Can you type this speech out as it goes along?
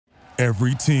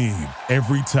Every team,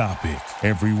 every topic,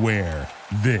 everywhere.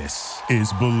 This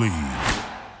is Believe.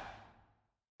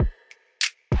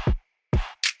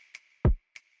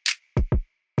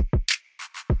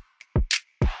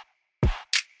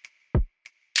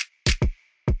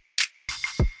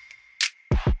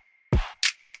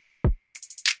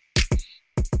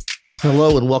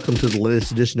 Hello and welcome to the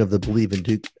latest edition of the Believe in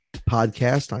Duke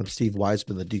podcast. I'm Steve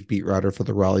Wiseman, the Duke beat writer for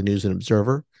the Raleigh News and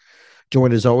Observer.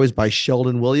 Joined as always by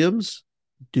Sheldon Williams,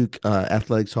 Duke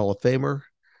Athletics Hall of Famer,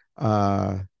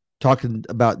 talking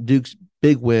about Duke's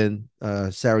big win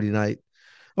Saturday night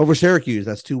over Syracuse.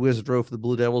 That's 2 wins in a row for the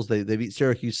Blue Devils. They beat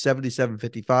Syracuse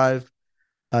 77-55.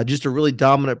 Just a really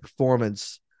dominant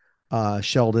performance,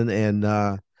 Sheldon.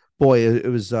 And boy, it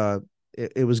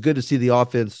was good to see the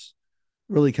offense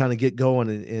really kind of get going,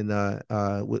 and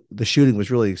the shooting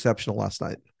was really exceptional last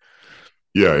night.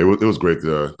 Yeah, it was great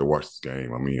to watch this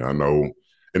game. I mean, I know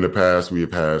in the past we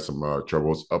have had some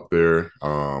troubles up there,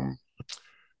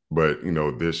 but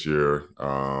this year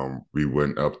we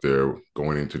went up there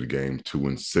going into the game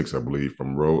 2-6, I believe,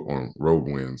 from road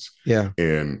wins. Yeah,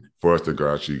 and for us to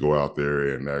actually go out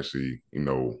there and actually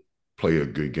play a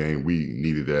good game, we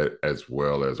needed that as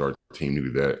well as our team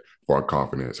needed that for our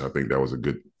confidence. I think that was a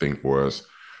good thing for us,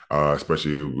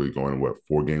 especially we're going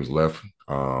 4 games left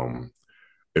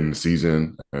in the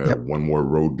season, Yep. One more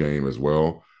road game as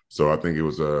well. So I think it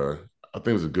was a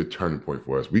good turning point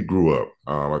for us. We grew up.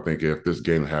 I think if this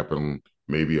game happened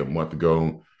maybe a month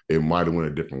ago, it might have went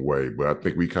a different way, but I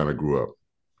think we kind of grew up.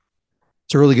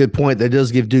 It's a really good point. That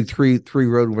does give Duke three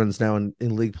road wins now in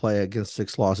league play against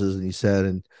 6 losses, and you said,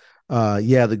 and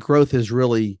the growth is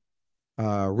really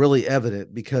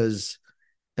evident because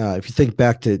if you think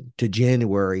back to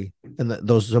January and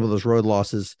some of those road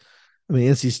losses, I mean,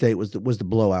 NC State was the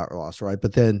blowout loss, right?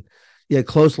 But then you had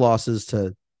close losses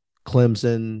to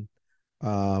Clemson,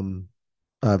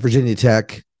 Virginia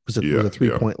Tech was a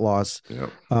 3-point loss. Yeah.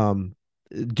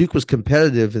 Duke was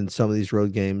competitive in some of these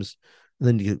road games. And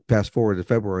then you fast forward to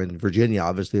February, and Virginia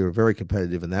obviously were very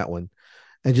competitive in that one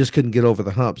and just couldn't get over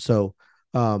the hump. So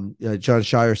John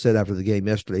Scheyer said after the game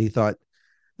yesterday, he thought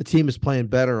the team is playing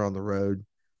better on the road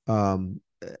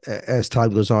as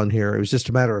time goes on here. It was just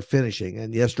a matter of finishing.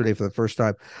 And yesterday, for the first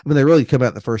time, I mean, they really come out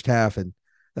in the first half, and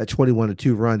that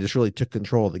 21-2 run just really took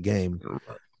control of the game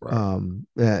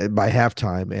by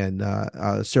halftime.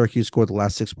 And Syracuse scored the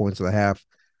last 6 points of the half,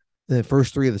 and the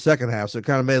first 3 of the second half. So it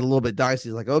kind of made it a little bit dicey.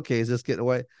 It's like, okay, is this getting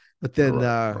away? But then,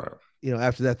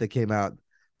 after that, they came out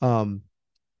and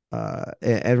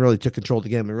really took control of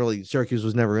the game. And really, Syracuse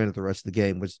was never in it the rest of the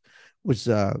game, which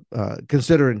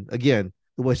considering, again,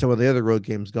 the way some of the other road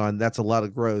games gone, that's a lot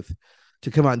of growth to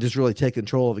come out and just really take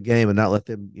control of the game and not let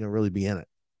them, really be in it.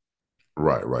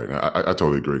 Right. I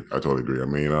totally agree. I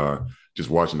mean, just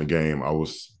watching the game, I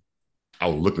was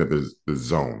looking at the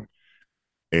zone,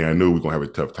 and I knew we were gonna have a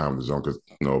tough time with the zone because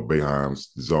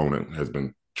Boeheim's zone has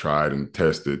been tried and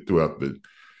tested throughout the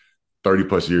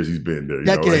 30+ years he's been there.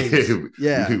 Decades.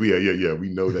 Yeah. We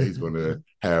know that he's going to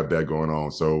have that going on.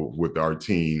 So with our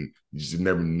team, you just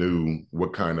never knew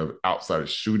what kind of outside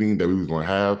shooting that we was going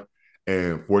to have.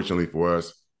 And fortunately for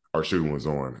us, our shooting was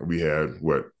on. We had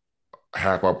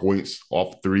half our points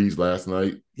off threes last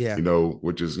night. Yeah.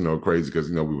 Which is crazy because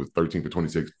we were 13 for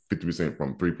 26, 50%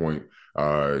 from 3-point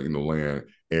land.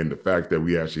 And the fact that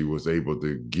we actually was able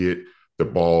to get the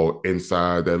ball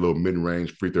inside that little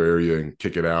mid-range free throw area and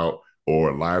kick it out,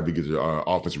 or Lively gets an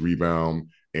offensive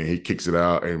rebound and he kicks it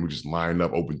out, and we just lined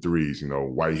up open threes.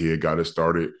 Whitehead got us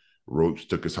started. Roach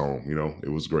took us home. It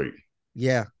was great.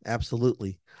 Yeah,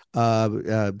 absolutely.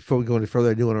 Before we go any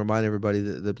further, I do want to remind everybody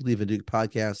that the Believe in Duke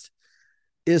podcast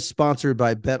is sponsored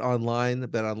by BetOnline,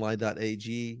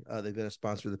 betonline.ag. They've been a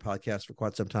sponsor of the podcast for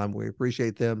quite some time. We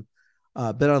appreciate them.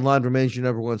 BetOnline remains your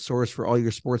number one source for all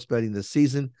your sports betting this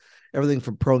season. Everything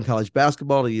from pro and college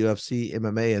basketball to UFC,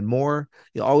 MMA, and more.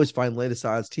 You'll always find latest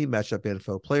odds, team matchup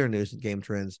info, player news, and game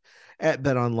trends at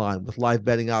BetOnline with live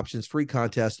betting options, free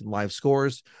contests, and live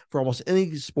scores for almost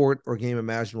any sport or game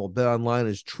imaginable. BetOnline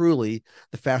is truly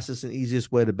the fastest and easiest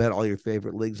way to bet all your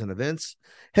favorite leagues and events.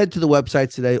 Head to the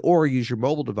website today or use your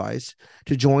mobile device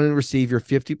to join and receive your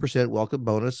 50% welcome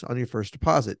bonus on your first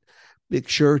deposit. Make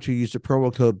sure to use the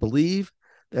promo code BELIEVE.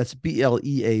 That's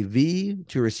BLEAV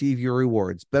to receive your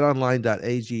rewards.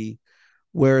 BetOnline.ag,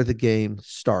 where the game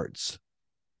starts.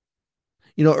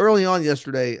 Early on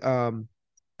yesterday,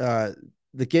 the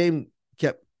game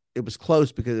it was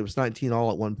close because it was 19-all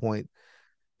at one point,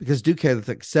 because Duke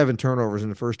had 7 turnovers in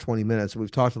the first 20 minutes. We've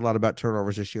talked a lot about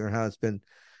turnovers this year and how it's been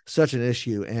such an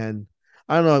issue. And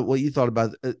I don't know what you thought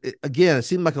about it. Again, it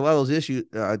seemed like a lot of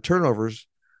those turnovers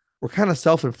were kind of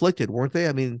self-inflicted, weren't they?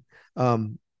 I mean,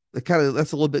 that's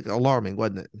a little bit alarming,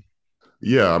 wasn't it?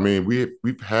 Yeah, I mean,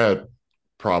 we've had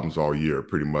problems all year,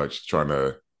 pretty much trying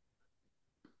to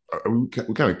we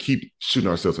kind of keep shooting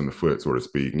ourselves in the foot, so to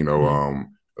speak. Mhm.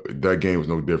 That game was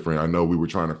no different. I know we were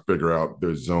trying to figure out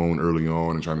their zone early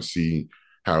on and trying to see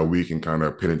how we can kind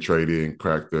of penetrate it and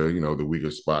crack the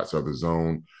weaker spots of the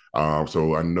zone.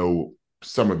 So I know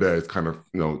some of that is kind of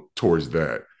towards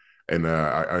that, and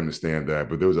I understand that.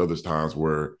 But there was other times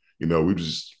where we were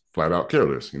just flat out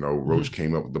careless. Roach Mhm.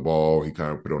 came up with the ball, he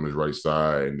kind of put it on his right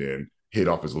side, and then hit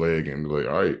off his leg, and like,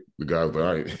 all right, the guy was like,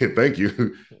 all right, thank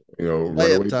you. Right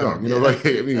Layup away time, dunk. yeah. Like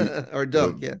I mean, Or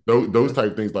dunk, yeah. those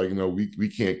type of things, like we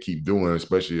can't keep doing,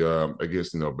 especially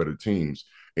against better teams.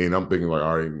 And I'm thinking like,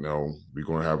 all right, we're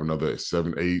going to have another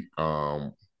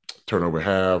 7-8 turnover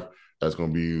half. That's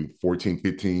going to be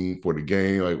 14-15 for the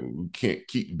game. Like we can't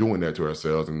keep doing that to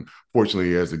ourselves. And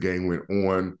fortunately, as the game went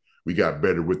on, we got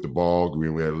better with the ball.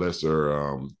 We had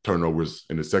lesser turnovers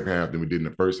in the second half than we did in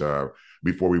the first half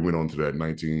before we went on to that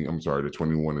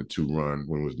 21-2 run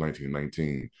when it was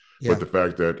 19-19. But Yeah. the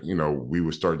fact that, we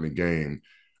were starting the game,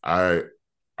 I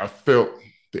felt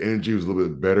the energy was a little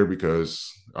bit better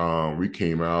because we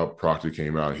came out, Proctor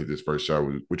came out and hit his first shot,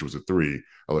 which was a three.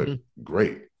 I was like, Mhm.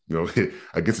 great.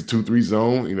 Against a 2-3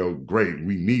 zone, great.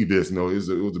 We need this. It was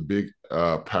a big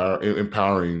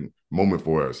empowering moment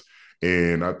for us.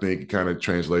 And I think it kind of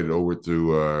translated over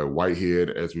to Whitehead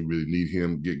as we really need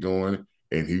him to get going.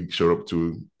 And he showed up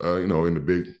to, in the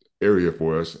big area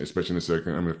for us, especially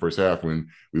in the first half when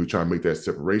we were trying to make that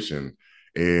separation.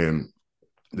 And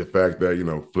the fact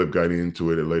that, Flip got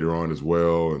into it later on as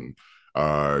well. And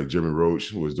Jimmy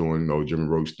Roach was doing, Jimmy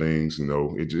Roach things, it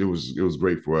was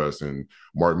great for us. And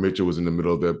Mark Mitchell was in the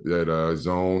middle of that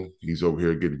zone. He's over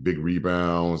here getting big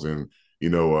rebounds and, the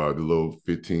little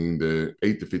 8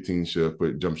 to 15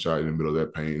 foot jump shot in the middle of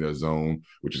that paint, that zone,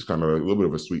 which is kind of a little bit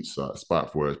of a sweet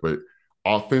spot for us. But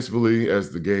offensively,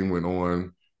 as the game went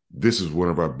on, this is one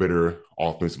of our better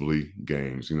offensively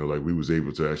games. Like we was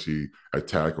able to actually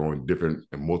attack on different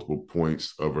and multiple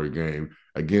points of our game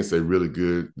against a really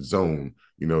good zone.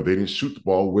 They didn't shoot the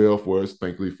ball well for us,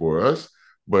 thankfully for us,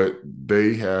 but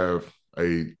they have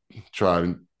a tried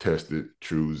and tested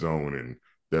true zone, and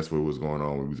that's what was going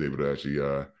on. We was able to actually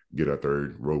get our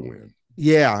third road win.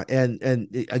 Yeah, and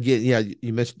again, yeah,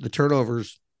 you mentioned the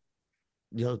turnovers.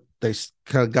 They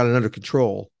kind of got it under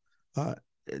control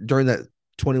during that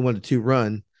 21-2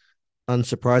 run.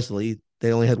 Unsurprisingly,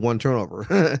 they only had one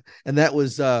turnover, and that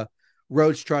was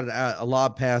Roach tried a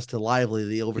lob pass to Lively,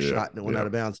 the Yeah, overshot, and it went yeah. out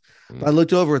of bounds. But I Mm.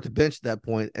 looked over at the bench at that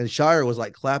point, and Shire was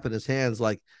like clapping his hands,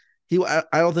 like I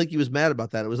don't think he was mad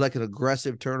about that. It was like an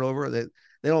aggressive turnover that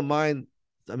they don't mind.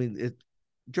 I mean, it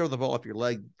drove the ball off your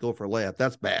leg, go for a layup.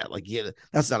 That's bad. Like, yeah,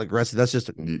 that's not aggressive. That's just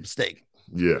a mistake.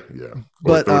 Yeah, yeah. Or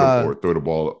But throw the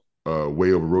ball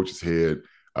way over Roach's head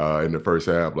in the first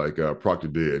half, like Proctor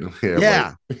did. Yeah, like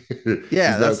yeah,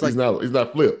 yeah, that's like he's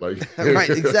not flipped. Like right,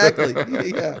 exactly.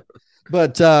 Yeah.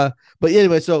 But but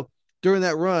anyway, so during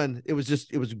that run, it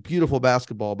was beautiful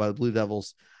basketball by the Blue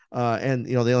Devils. And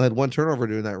they only had one turnover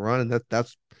during that run, and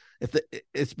that's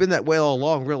it's been that way all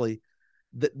along, really.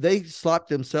 They slapped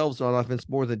themselves on offense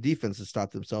more than defense has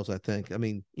stopped themselves, I think. I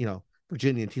mean,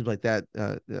 Virginia and teams like that,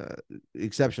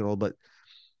 exceptional, but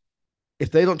if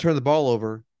they don't turn the ball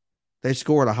over, they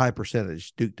score at a high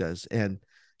percentage. Duke does, and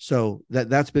so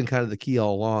that's been kind of the key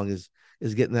all along is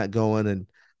getting that going. And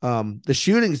the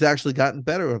shooting's actually gotten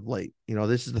better of late.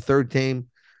 This is the third time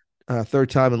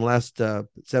in the last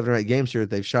 7 or 8 games here that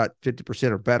they've shot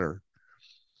 50% or better.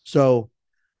 So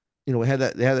they had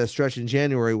that stretch in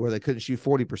January where they couldn't shoot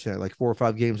 40%, like 4 or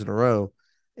 5 games in a row,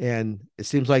 and it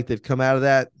seems like they've come out of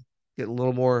that, getting a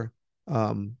little more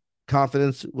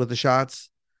confidence with the shots,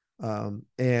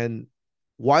 and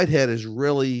Whitehead is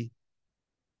really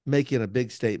making a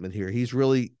big statement here. He's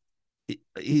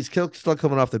still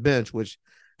coming off the bench, which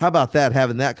how about that,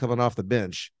 having that coming off the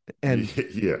bench? And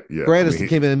yeah, yeah. I Grandison mean,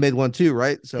 came in and made one too,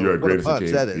 right? So yeah, what a Grandison punch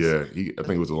came. that is. Yeah, I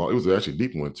think it was actually a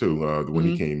deep one too. When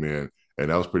he Mm-hmm. came in, and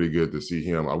that was pretty good to see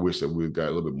him. I wish that we got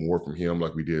a little bit more from him,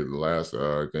 like we did the last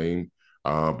game.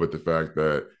 But the fact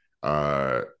that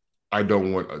uh, I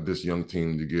don't want this young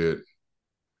team to get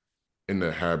in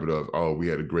the habit of, oh, we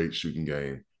had a great shooting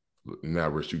game, now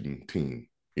we're a shooting team.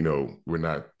 We're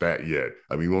not that yet.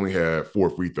 I mean, we only had 4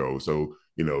 free throws, so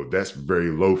that's very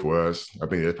low for us. I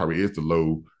think that probably is the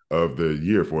low of the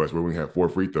year for us, where we have 4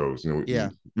 free throws. Yeah.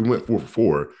 We went 4 for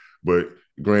 4, but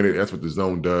granted, that's what the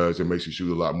zone does. It makes you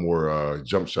shoot a lot more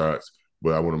jump shots.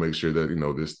 But I want to make sure that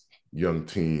young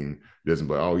team doesn't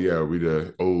be like, oh yeah, we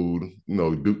the old,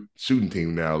 Duke shooting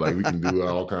team now. Like we can do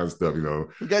all kinds of stuff. We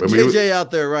got But, I mean, JJ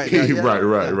out there right now. Yeah.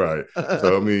 right.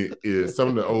 So I mean, some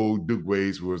of the old Duke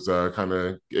ways was kind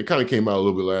of came out a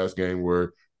little bit last game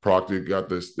where Proctor got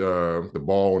this the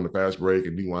ball on the fast break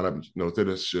and he wound up, instead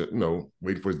of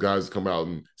waiting for his guys to come out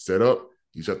and set up,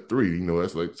 he shot three.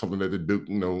 That's like something that the Duke,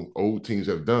 old teams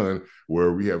have done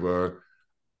where we have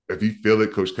if you feel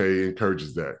it, Coach K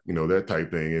encourages that, that type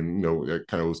thing. And, that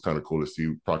kind of was kind of cool to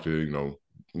see Proctor,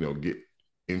 get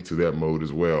into that mode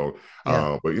as well.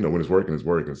 Yeah. But, when it's working, it's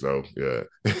working. So, yeah.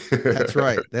 That's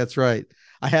right. That's right.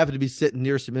 I happened to be sitting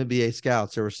near some NBA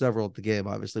scouts. There were several at the game,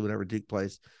 obviously, whenever Duke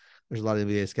plays. There's a lot of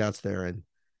NBA scouts there. And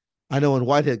I know when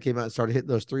Whitehead came out and started hitting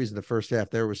those threes in the first half,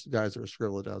 there was guys that were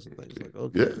scribbling down some things. Like,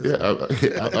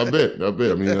 okay, I bet. I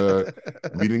mean,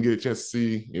 we didn't get a chance to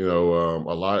see, a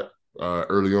lot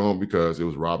early on because it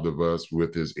was robbed of us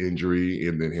with his injury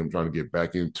and then him trying to get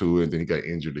back into it. And then he got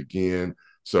injured again.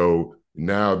 So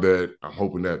now that I'm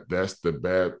hoping that that's the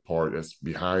bad part that's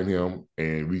behind him,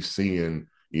 and we seeing,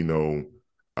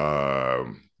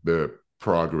 the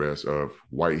progress of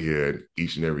Whitehead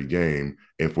each and every game,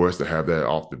 and for us to have that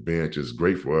off the bench is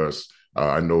great for us.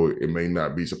 I know it may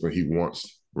not be something he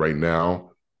wants right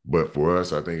now, but for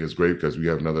us, I think it's great because we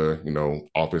have another,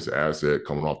 offensive asset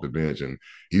coming off the bench, and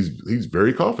he's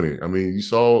very confident. I mean, you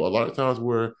saw a lot of times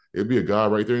where it'd be a guy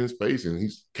right there in his face, and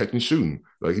he's catching, shooting,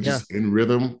 like he's just in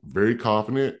rhythm, very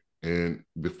confident, and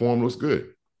the form looks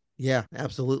good. Yeah,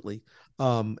 absolutely.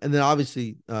 And then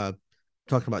obviously,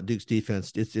 talking about Duke's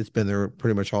defense, it's been there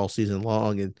pretty much all season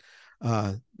long,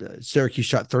 and Syracuse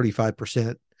shot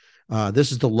 35%.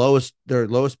 This is their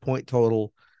lowest point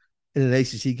total in an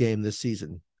ACC game this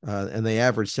season, and they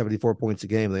averaged 74 points a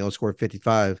game. They only scored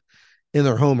 55 in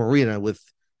their home arena with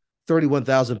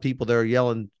 31,000 people there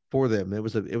yelling for them. It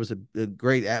was a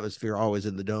great atmosphere always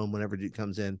in the dome whenever Duke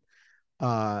comes in.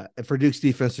 And for Duke's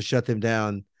defense to shut them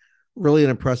down, really an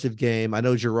impressive game. I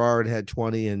know Girard had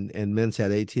 20 and Mintz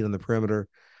had 18 on the perimeter.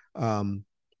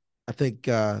 I think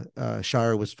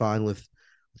Shire was fine with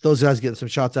those guys getting some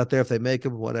shots out there if they make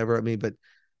them, whatever. I mean, but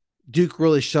Duke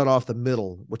really shut off the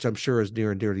middle, which I'm sure is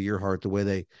near and dear to your heart, the way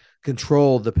they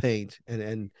controlled the paint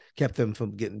and kept them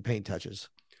from getting paint touches.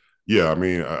 Yeah, I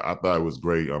mean, I thought it was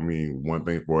great. I mean, one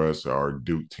thing for us, our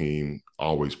Duke team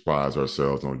always prides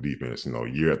ourselves on defense.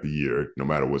 Year after year, no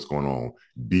matter what's going on,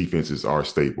 defense is our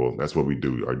staple. That's what we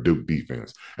do, our Duke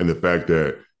defense. And the fact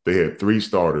that they had three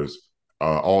starters,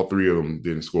 all three of them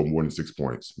didn't score more than 6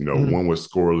 points. One was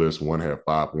scoreless, one had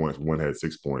 5 points, one had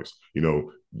 6 points.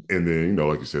 And then,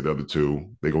 like you said, the other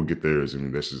two, they gonna get theirs. I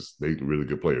mean, they really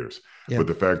good players. Yeah. But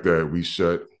the fact that we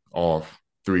shut off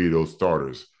three of those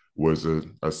starters was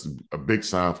a big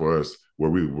sign for us where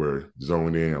we were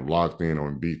zoned in and locked in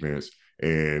on defense,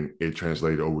 and it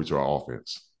translated over to our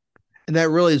offense. And that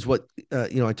really is what,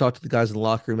 I talked to the guys in the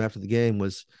locker room after the game,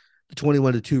 was the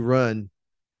 21-2 run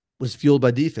was fueled by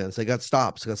defense. They got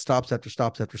stops after stops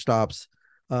after stops.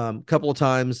 A couple of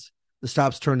times the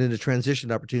stops turned into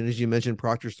transition opportunities. You mentioned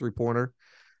Proctor's 3-pointer.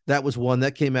 That was one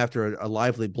that came after a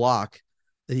lively block.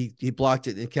 He blocked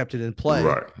it and kept it in play.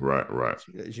 Right.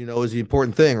 As you know, is the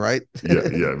important thing, right?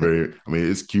 yeah. Very. I mean,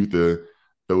 it's cute to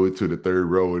throw it to the third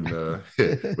row and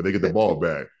but they get the ball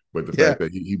back. But the fact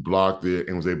that he blocked it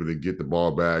and was able to get the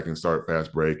ball back and start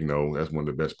fast break, that's one of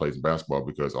the best plays in basketball,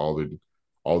 because all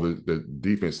the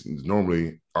defense is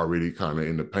normally already kind of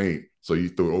in the paint. So you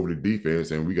throw it over the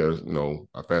defense and we got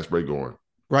a fast break going.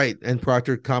 Right. And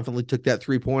Proctor confidently took that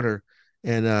 3-pointer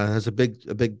and has a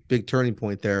big turning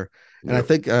point there. And I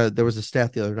think there was a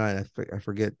stat the other night. I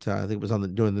forget. I think it was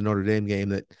during the Notre Dame game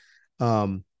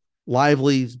that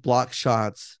Lively's block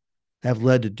shots have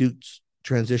led to Duke's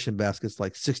transition baskets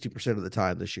like 60% of the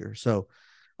time this year. So,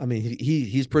 I mean,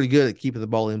 he's pretty good at keeping the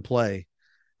ball in play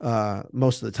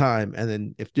most of the time. And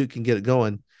then if Duke can get it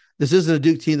going, this isn't a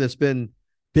Duke team that's been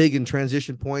big in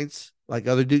transition points like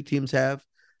other Duke teams have,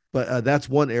 but that's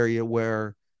one area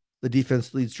where the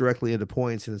defense leads directly into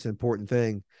points, and it's an important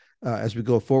thing as we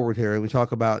go forward here. And we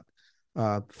talk about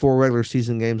 4 regular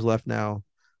season games left now.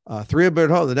 3 of them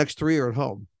are at home. The next 3 are at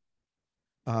home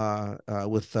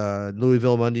with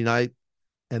Louisville Monday night,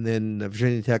 and then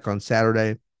Virginia Tech on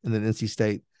Saturday, and then NC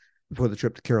State before the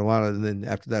trip to Carolina. And then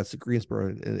after that, it's the Greensboro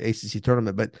and ACC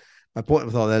tournament. But my point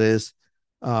with all that is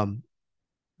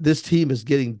this team is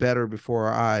getting better before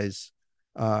our eyes.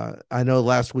 I know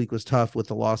last week was tough with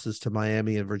the losses to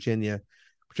Miami and Virginia,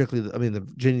 particularly, the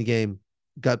Virginia game,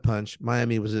 gut punch.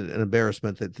 Miami was an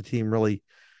embarrassment that the team really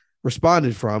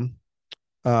responded from.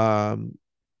 John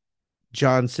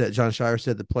Shire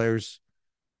said the players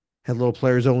had a little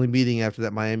players only meeting after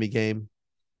that Miami game.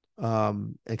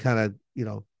 and kind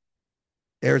of,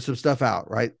 air some stuff out,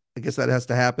 right? I guess that has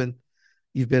to happen.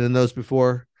 You've been in those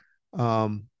before.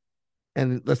 And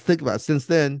let's think about it. Since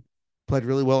then, played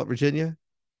really well at Virginia,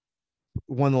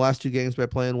 won the last 2 games by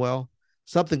playing well.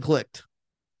 Something clicked.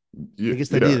 Yeah, I guess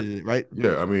they needed it, right?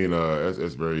 yeah. I mean,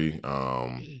 it's very.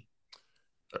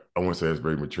 I want to say it's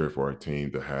very mature for our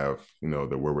team to have,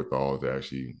 the wherewithal to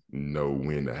actually know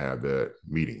when to have that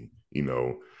meeting.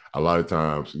 A lot of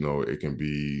times, it can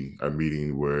be a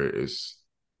meeting where it's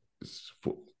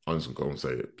full, I'm just gonna say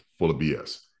it, full of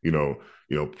BS.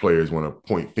 Players want to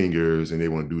point fingers and they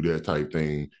want to do that type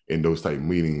thing in those type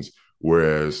meetings.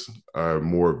 Whereas a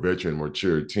more veteran,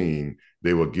 mature team,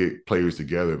 they will get players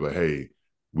together, but hey,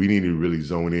 we need to really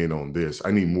zone in on this.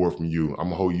 I need more from you. I'm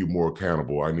gonna hold you more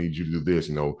accountable. I need you to do this,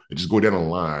 and just go down the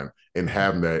line and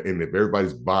have that. And if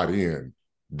everybody's bought in,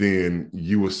 then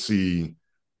you will see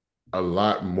a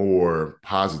lot more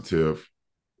positive,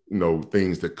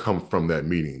 things that come from that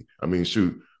meeting. I mean,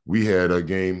 shoot, we had a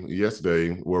game yesterday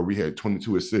where we had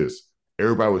 22 assists.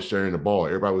 Everybody was sharing the ball.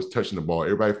 Everybody was touching the ball.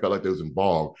 Everybody felt like they was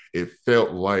involved. It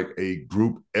felt like a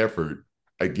group effort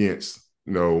against,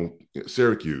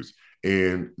 Syracuse.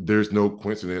 And there's no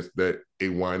coincidence that it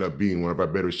wind up being one of our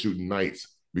better shooting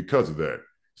nights because of that.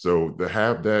 So to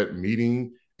have that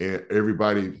meeting and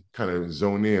everybody kind of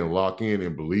zone in, lock in,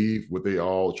 and believe what they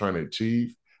all trying to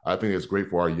achieve, I think it's great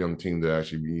for our young team to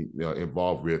actually be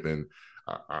involved with. And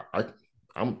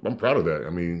I'm proud of that.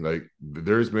 I mean, like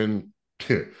there's been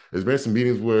some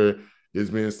meetings where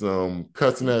there's been some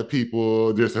cussing at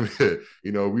people. There's some,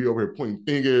 we over here pointing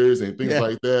fingers and things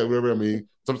like that, whatever. I mean,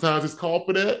 sometimes it's called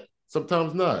for that,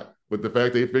 sometimes not. But the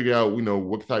fact they figure out,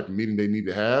 what type of meeting they need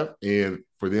to have, and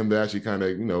for them to actually kind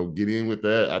of, get in with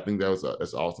that, I think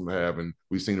that's awesome to have, and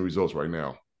we've seen the results right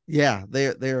now. Yeah,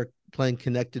 they're playing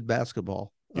connected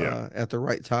basketball at the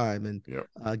right time, and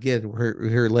again, we're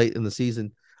here late in the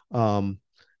season. A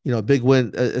big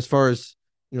win as far as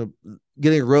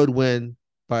getting a road win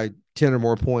by 10 or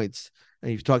more points.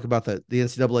 And you've talked about the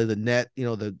NCAA, the net, the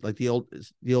old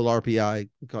RPI,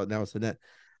 we call it now, it's the net.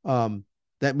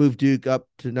 That moved Duke up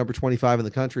to number 25 in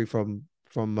the country from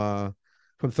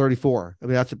 34. I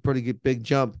mean, that's a pretty big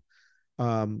jump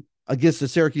against the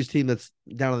Syracuse team that's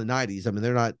down in the 90s. I mean,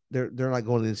 they're not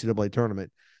going to the NCAA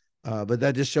tournament, but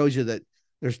that just shows you that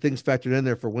there's things factored in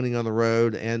there for winning on the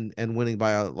road and winning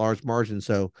by a large margin.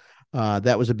 So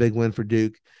that was a big win for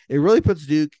Duke. It really puts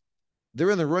Duke.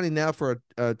 They're in the running now for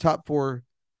a top 4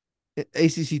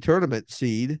 ACC tournament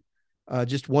seed.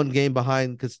 Just one game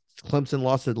behind because Clemson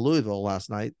lost to Louisville last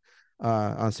night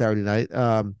on Saturday night.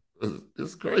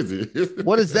 It's crazy.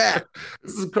 What is that?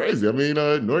 This is crazy. I mean,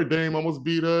 Notre Dame almost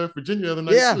beat Virginia the other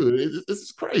night too. This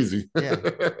is crazy. Yeah,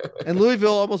 and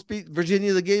Louisville almost beat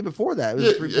Virginia the game before that. It was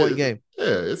a 3-point game.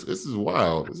 Yeah, this is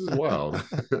wild. This is wild.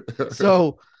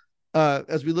 So,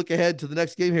 as we look ahead to the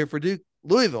next game here for Duke,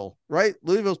 Louisville, right?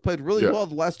 Louisville's played really well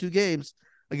the last 2 games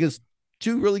against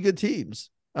 2 really good teams.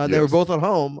 They were both at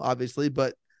home, obviously,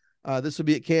 but this will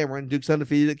be at Cameron. Duke's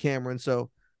undefeated at Cameron,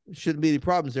 so shouldn't be any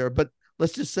problems there. But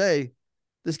let's just say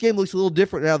this game looks a little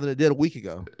different now than it did a week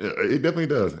ago. It definitely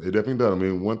does. It definitely does. I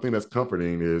mean, one thing that's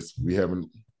comforting is we haven't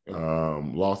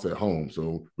lost at home,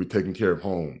 so we're taking care of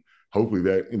home. Hopefully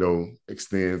that,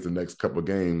 extends the next couple of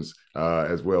games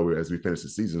as well as we finish the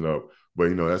season up.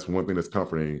 But, that's one thing that's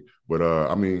comforting. But,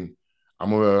 I mean, I'm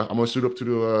gonna shoot up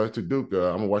to Duke.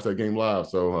 I'm gonna watch that game live.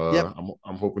 So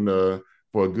I'm hoping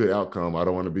for a good outcome. I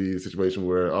don't want to be in a situation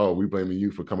where we blaming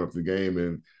you for coming up to the game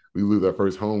and we lose our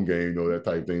first home game, that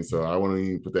type thing. So I want to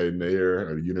even put that in the air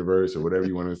or the universe or whatever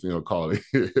you want to call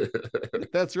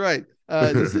it. That's right.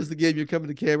 This is the game you're coming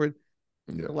to Cameron.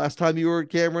 Yeah. The last time you were at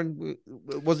Cameron,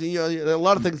 wasn't a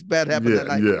lot of things bad happened that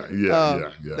night.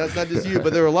 Yeah. That's not just you,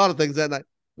 but there were a lot of things that night.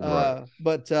 Right.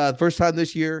 But first time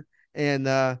this year, and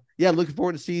looking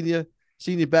forward to seeing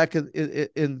you back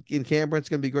in Cameron. It's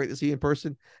going to be great to see you in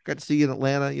person. Got to see you in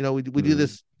Atlanta. We do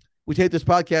this. We tape this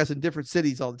podcast in different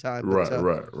cities all the time.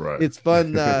 But, right. It's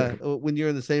fun when you're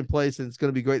in the same place, and it's going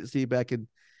to be great to see you back in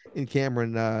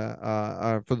Cameron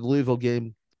for the Louisville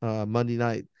game Monday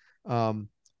night.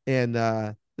 And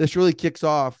this really kicks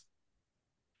off,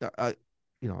 a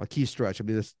key stretch. I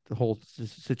mean, the whole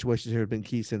situation here has been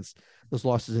key since those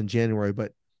losses in January.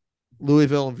 But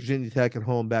Louisville and Virginia Tech at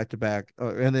home back to back,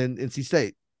 and then NC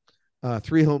State,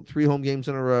 3 home games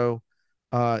in a row.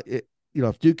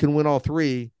 If Duke can win all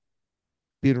 3,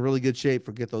 be in really good shape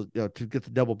to get the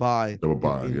double bye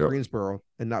in Greensboro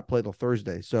and not play till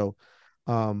Thursday. So,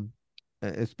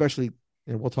 especially,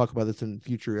 and we'll talk about this in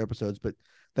future episodes, but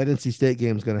that NC State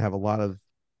game is going to have a lot of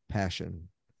passion.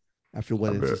 after I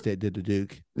what NC bet. State did to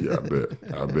Duke. Yeah,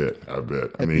 I bet. I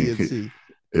At mean, PNC.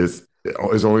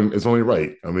 it's only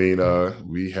right. I mean,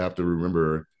 we have to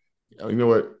remember. You know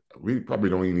what? We probably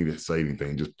don't even need to say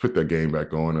anything. Just put that game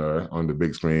back on the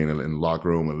big screen and in the locker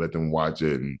room and let them watch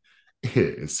it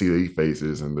and see their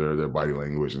faces and their body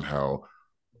language and how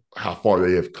far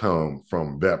they have come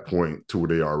from that point to where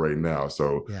they are right now.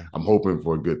 So Yeah. I'm hoping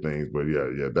for good things. But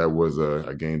yeah, that was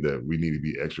a game that we need to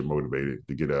be extra motivated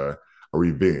to get a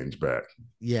revenge back.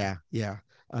 Yeah.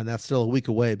 And that's still a week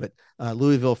away, but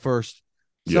Louisville first.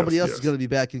 Somebody else is going to be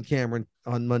back in Cameron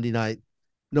on Monday night.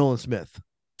 Nolan Smith.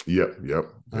 Yep.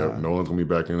 Nolan's gonna be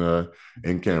back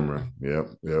in Cameron.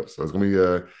 Yep. So it's gonna be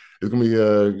a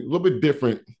little bit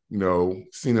different,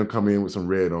 seeing him come in with some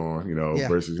red on,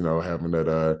 versus having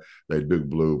that Duke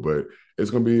blue. But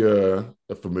it's gonna be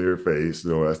a familiar face.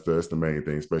 That's the main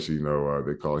thing. Especially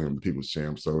they call him the People's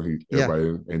Champ, so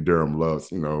everybody in Durham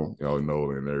loves Nolan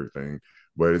and everything.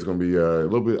 But it's gonna be a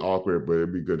little bit awkward, but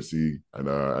it'd be good to see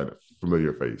a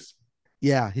familiar face.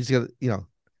 Yeah, he's gonna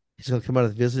come out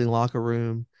of the visiting locker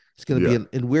room. It's going to be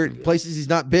in weird places he's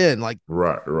not been. Like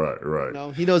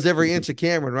right. He knows every inch of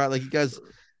Cameron, right? Like you guys.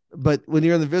 But when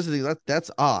you're in the visiting,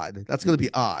 that's odd. That's going to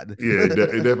be odd. Yeah, it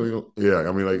definitely. Yeah,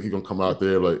 I mean, like he's gonna come out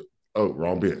there like, oh,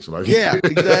 wrong bench. Like, yeah,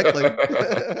 exactly.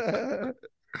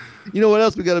 You know what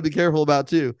else we got to be careful about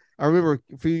too? I remember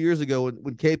a few years ago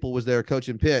when Capel was there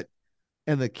coaching Pitt,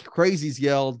 and the crazies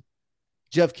yelled,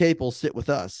 "Jeff Capel, sit with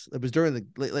us." It was during the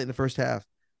late in the first half,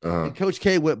 and Coach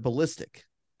K went ballistic.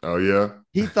 Oh yeah,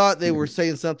 he thought they were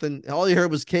saying something. All he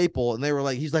heard was Capel, and they were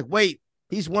like, "He's like, wait,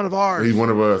 he's one of ours. He's one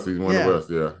of us. He's one of us.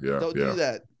 Yeah. Don't do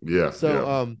that. Yeah.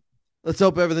 So let's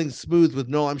hope everything's smooth with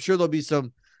Nolan. I'm sure there'll be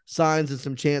some signs and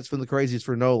some chants from the crazies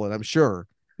for Nolan. I'm sure.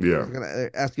 Yeah, we're gonna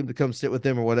ask him to come sit with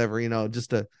them or whatever, just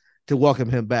to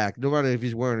welcome him back. No matter if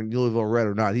he's wearing Louisville red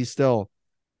or not, he's still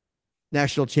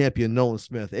national champion Nolan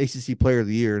Smith, ACC Player of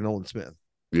the Year Nolan Smith.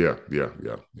 Yeah. You're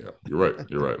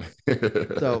right.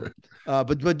 So,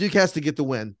 but Duke has to get the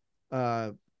win.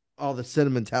 All the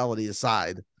sentimentality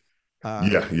aside.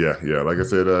 Yeah. Like I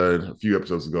said a few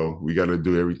episodes ago, we got to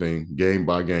do everything game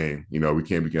by game. We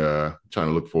can't be trying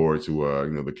to look forward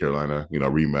to the Carolina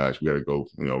rematch. We got to go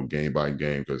game by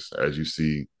game because as you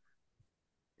see,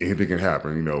 anything can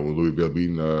happen. When Louisville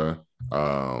beating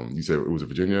you said it was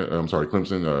Virginia. I'm sorry,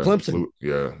 Clemson. Clemson.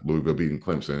 Louisville beating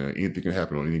Clemson. And anything can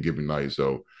happen on any given night.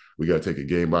 So we got to take it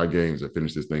game by game to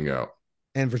finish this thing out.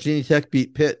 And Virginia Tech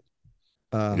beat Pitt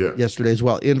yesterday as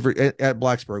well at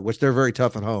Blacksburg, which they're very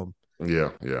tough at home. Yeah.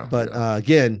 But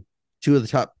again, two of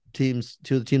the teams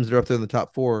that are up there in the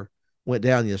top four went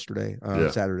down yesterday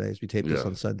on Saturday as we taped this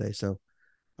on Sunday. So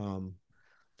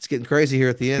it's getting crazy here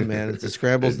at the end, man. It's the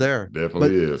scrambles there.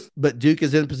 Definitely is. But Duke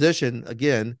is in position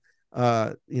again.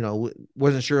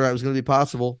 Wasn't sure it was going to be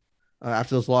possible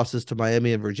after those losses to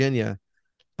Miami and Virginia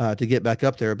to get back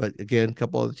up there. But again, a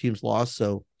couple other teams lost.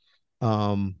 So,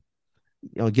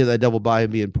 get that double bye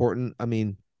and be important. I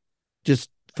mean,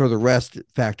 just for the rest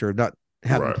factor, not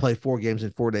having to play 4 games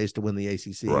in 4 days to win the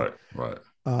ACC. Right.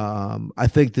 I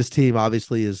think this team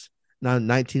obviously is now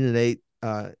 19-8.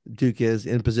 Duke is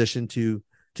in position to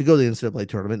go to the NCAA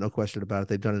tournament. No question about it.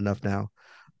 They've done enough now.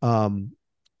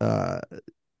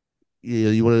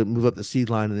 You want to move up the seed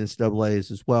line in the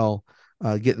NCAAs as well.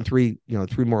 Getting 3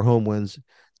 more home wins,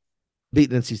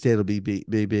 beating NC State will be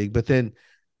big. But then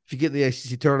if you get in the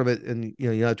ACC tournament and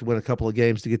you have to win a couple of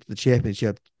games to get to the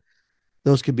championship,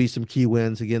 those could be some key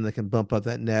wins again that can bump up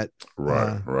that net.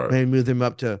 Right. Maybe move them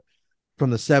up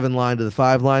from the 7 line to the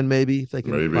 5 line, maybe if they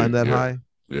can find that high.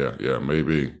 Yeah,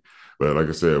 maybe. But like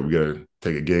I said, we got to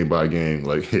take it game by game.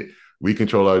 Like we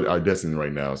control our destiny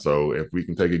right now. So if we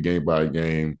can take it game by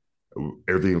game,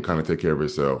 everything will kind of take care of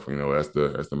itself. That's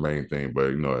the main thing.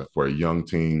 But for a young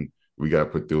team, we got to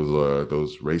put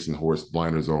those racing horse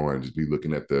blinders on and just be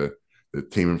looking at the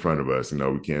team in front of us.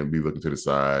 We can't be looking to the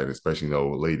side, especially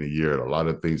late in the year. A lot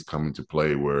of things come into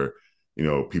play where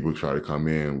people try to come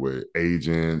in with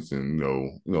agents and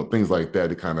things like that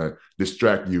to kind of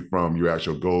distract you from your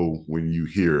actual goal when you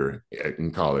here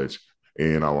in college.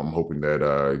 And I'm hoping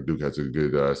that Duke has a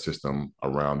good system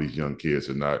around these young kids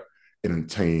to not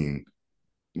entertain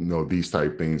these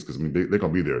type things because they're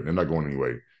gonna be there. They're not going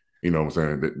anyway. What I'm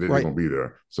saying? They're gonna be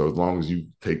there. So as long as you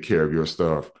take care of your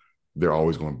stuff, there are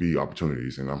always going to be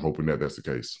opportunities, and I'm hoping that that's the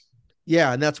case.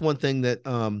 Yeah, and that's one thing that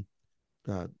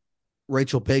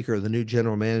Rachel Baker, the new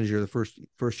general manager, the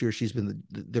first year she's been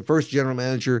the first general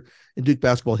manager in Duke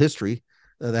basketball history.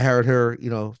 They hired her,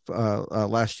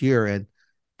 last year, and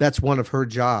that's one of her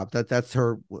job. That's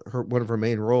her one of her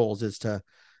main roles is to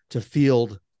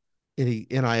field any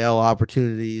NIL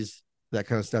opportunities, that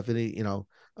kind of stuff. Any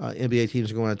NBA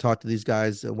teams are going to talk to these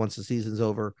guys once the season's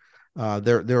over.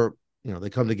 They're they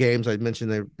come to games. I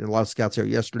mentioned there a lot of scouts there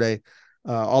yesterday.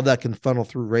 All that can funnel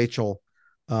through Rachel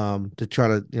to try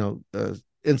to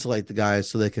insulate the guys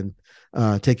so they can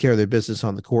take care of their business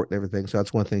on the court and everything. So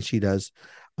that's one thing she does.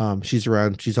 She's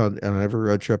around. She's on every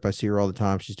road trip. I see her all the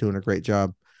time. She's doing a great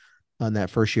job on that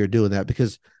first year doing that,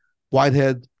 because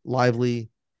Whitehead, Lively,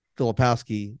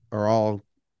 Filipowski are all,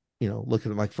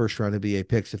 looking at like first round NBA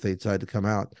picks if they decide to come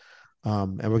out.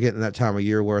 And we're getting that time of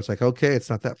year where it's like, okay, it's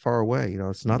not that far away.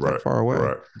 It's not that far away.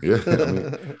 Right. Yeah. I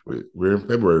mean, we're in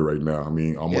February right now. I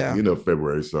mean, almost the end of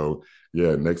February. So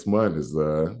yeah, next month is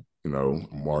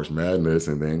March Madness,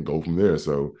 and then go from there.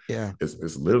 So yeah,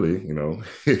 it's literally,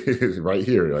 it's right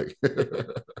here. Like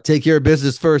take care of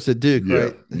business first at Duke,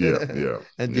 right? Yeah.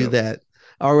 And do that.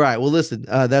 All right. Well, listen,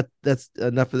 that's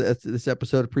enough of this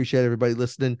episode. Appreciate everybody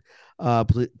listening.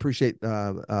 Appreciate Bet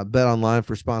Online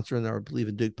for sponsoring our Believe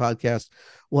in Duke podcast.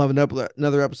 We'll have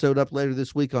another episode up later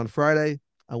this week on Friday.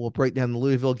 We'll break down the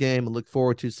Louisville game and look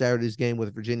forward to Saturday's game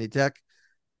with Virginia Tech.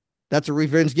 That's a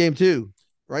revenge game too,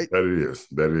 right? That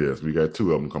it is. We got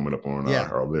two of them coming up on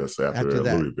our list after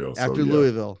Louisville.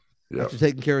 Louisville. Yep. After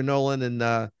taking care of Nolan and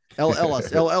L.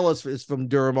 Ellis. L. Ellis is from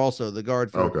Durham also, the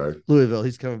guard for Louisville.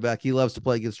 He's coming back. He loves to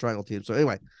play against triangle teams. So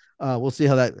anyway, we'll see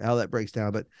how that breaks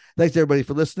down. But thanks everybody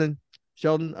for listening.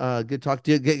 Sheldon, good talk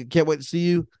to you. Can't wait to see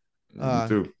you.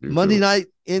 You Monday night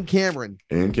in Cameron.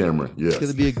 Yes. It's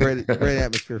going to be a great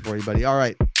atmosphere for you, buddy. All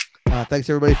right. Thanks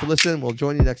everybody for listening. We'll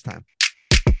join you next time.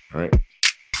 All right.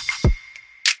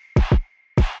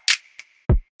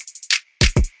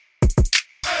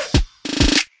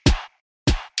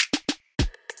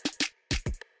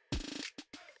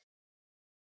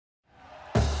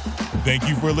 Thank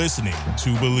you for listening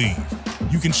to Believe.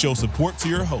 You can show support to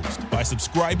your host by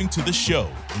subscribing to the show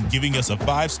and giving us a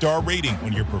 5-star rating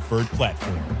on your preferred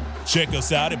platform. Check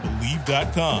us out at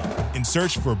Believe.com and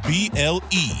search for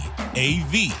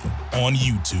BLEAV on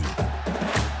YouTube.